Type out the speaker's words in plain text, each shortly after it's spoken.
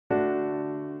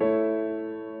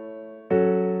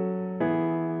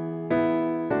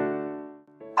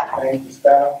Thank the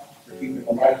staff for keeping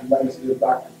the life and legacy of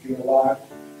Dr. King alive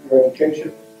through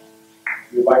education.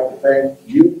 We'd like to thank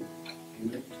you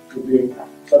for being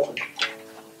such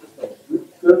a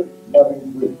good,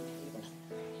 loving group.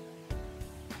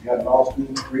 We had an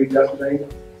all-student read yesterday.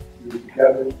 We were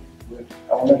together with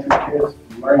elementary kids,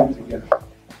 learning together,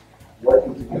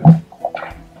 working together.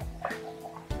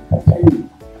 Continue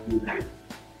to do that.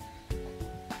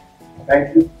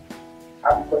 Thank you.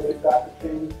 Happy birthday, Dr.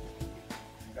 King.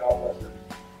 God bless you.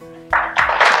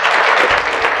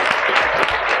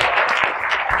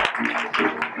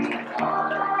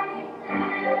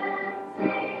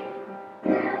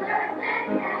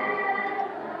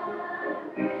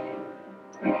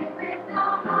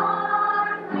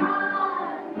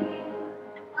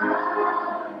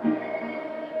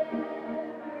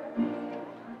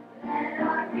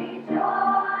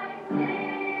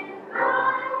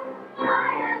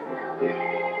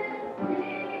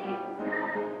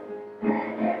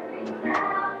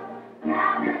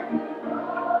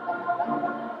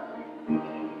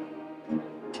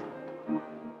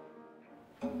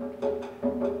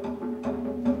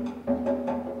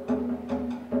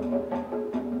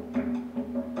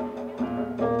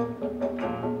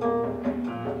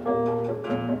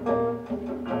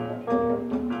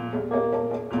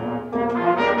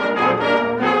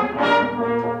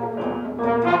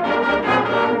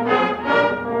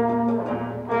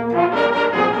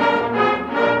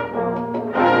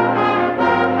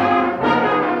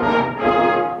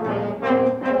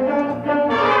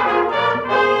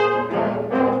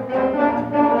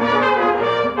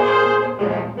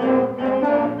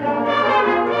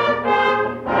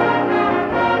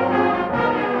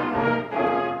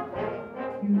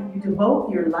 You devote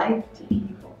your life to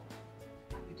people.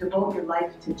 You devote your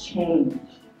life to change.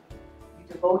 You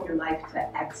devote your life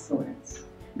to excellence.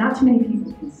 Not too many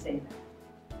people can say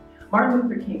that. Martin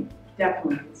Luther King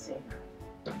definitely can say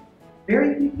that.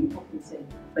 Very few people can say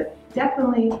that, but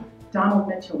definitely Donald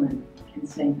Michelin can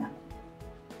say that.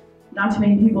 Not too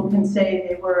many people can say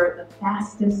they were the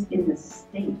fastest in the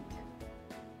state.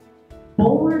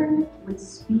 Born with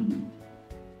speed.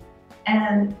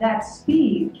 And that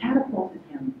speed catapulted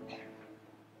him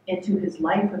into his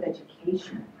life of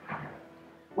education,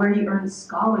 where he earned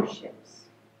scholarships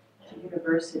to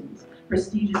universities,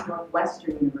 prestigious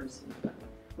Northwestern University,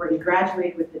 where he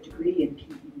graduated with a degree in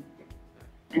PE,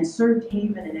 and served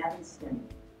Haven and Evanston,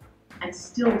 and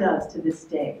still does to this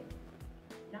day.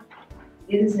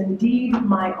 It is indeed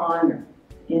my honor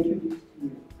to introduce to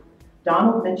you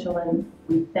Donald Michelin.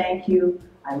 We thank you.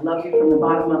 I love you from the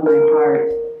bottom of my heart.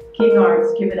 King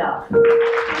Arts, give it up. I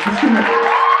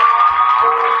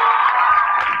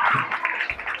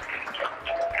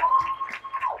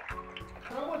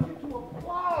want you to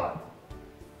applaud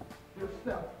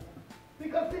yourself.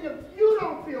 Because see, if you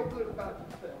don't feel good about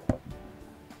yourself,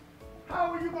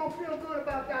 how are you going to feel good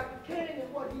about Dr. King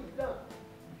and what he's done?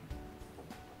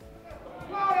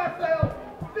 Applaud ourselves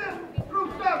 5th through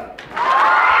 7th.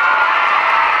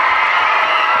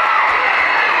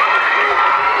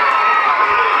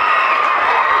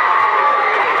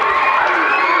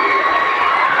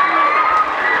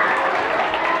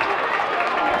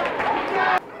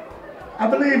 I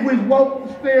believe we've woke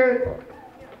the spirit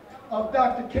of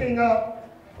Dr. King up.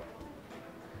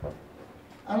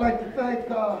 I'd like to thank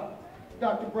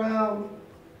Dr. Brown,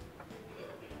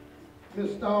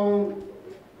 Ms. Stone,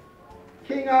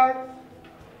 King Arts,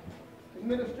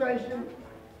 administration,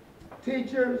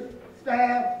 teachers,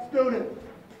 staff, students.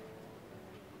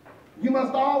 You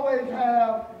must always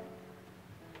have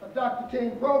a Dr.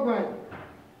 King program.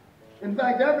 In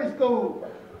fact, every school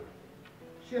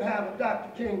should have a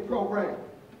Dr. King program,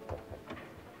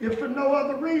 if for no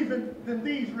other reason than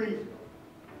these reasons.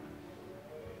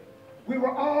 We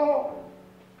were all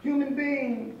human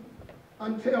beings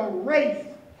until race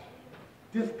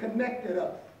disconnected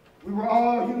us. We were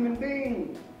all human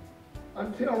beings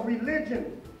until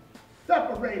religion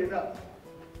separated us.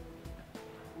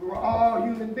 We were all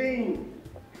human beings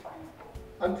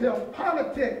until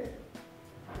politics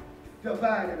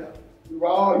divided us. We were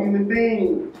all human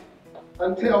beings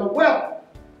until wealth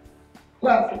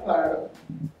classified us.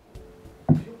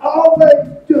 You always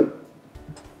do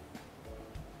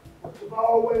what you've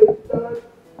always done.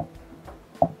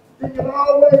 Then you'll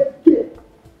always get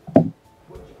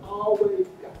what you always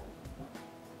got.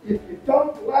 If you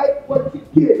don't like what you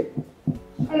get,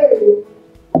 say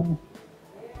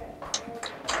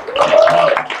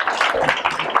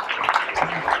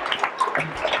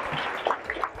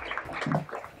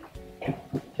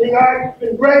King Arts, it's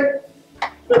been great.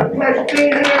 It's been a pleasure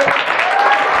being here.